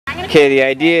Okay, the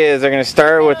idea is they're going to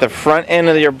start with the front end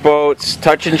of your boats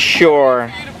touching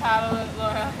shore.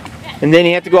 And then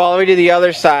you have to go all the way to the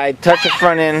other side, touch the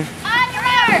front end.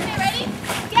 Ready?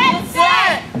 Get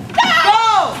set!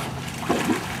 Go!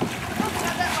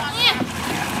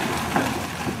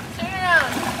 Turn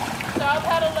around. So I'll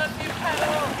paddle left, you paddle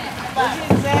left. Lizzie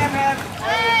and Sam have a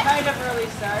kind of early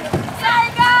start. Sorry,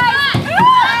 guys!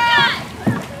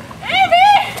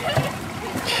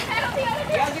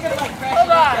 You guys are going to like crash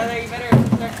into each other. You better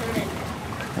start turning.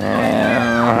 I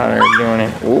don't know how they're doing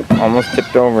it. Oop, almost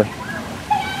tipped over.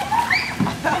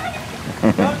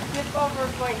 Don't tip over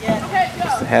quite yet. Okay, go.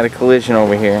 Just had a collision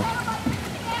over here.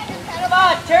 Come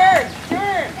on, turn!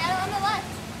 Turn! Paddle on the left.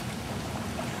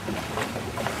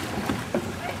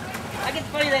 I think it's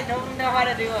funny they don't know how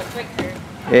to do a quick turn.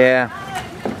 Yeah.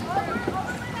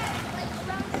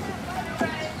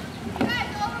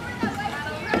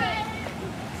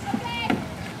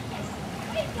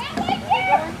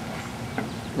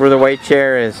 Where the white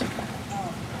chair is.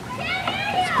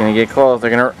 It's gonna get close. They're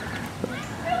gonna.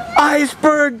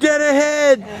 Iceberg, get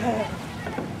ahead!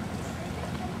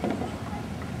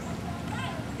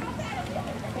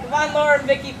 Come on, Laura and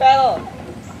Vicky, paddle.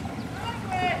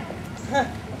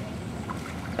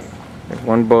 There's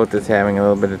one boat that's having a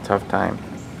little bit of a tough time.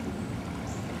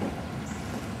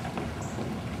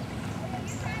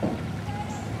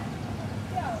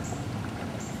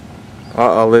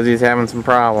 Uh-oh, Lizzie's having some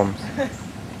problems.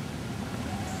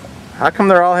 How come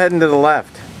they're all heading to the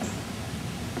left?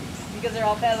 Because they're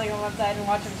all paddling on one side and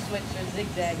watch them switch or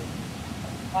zigzag.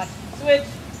 Watch. Switch!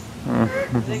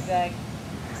 Zigzag.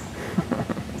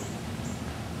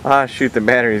 Ah, shoot, the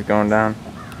battery's going down.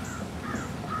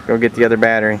 Go get the other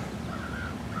battery.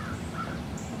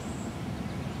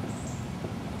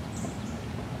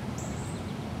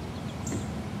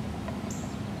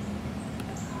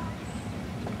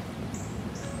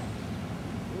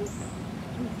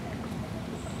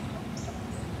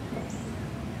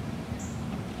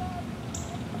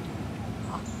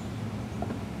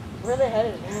 Where are they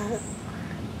headed?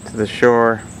 To the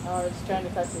shore. Oh, it's trying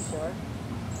to touch the shore.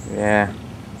 Yeah.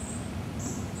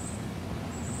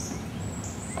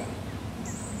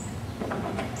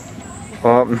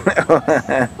 Oh.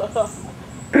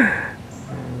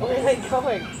 Where are they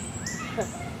going?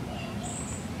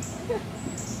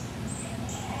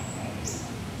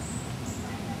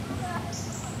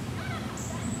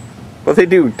 What they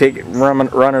do? Take it,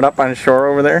 run it up on shore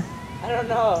over there? I don't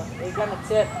know. They're gonna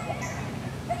tip.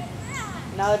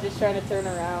 Now they're just trying to turn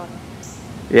around.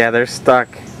 Yeah, they're stuck.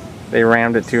 They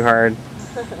rammed it too hard.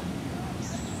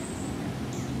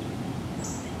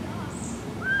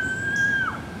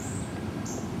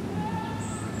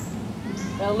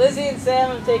 Now Lizzie and Sam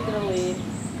have taken the lead.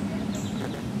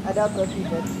 I doubt they'll keep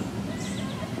it.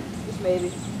 Just maybe.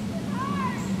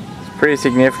 It's a pretty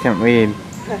significant lead.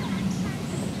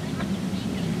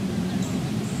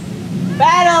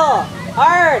 Battle!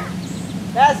 Hard!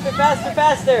 Faster, faster,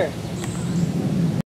 faster!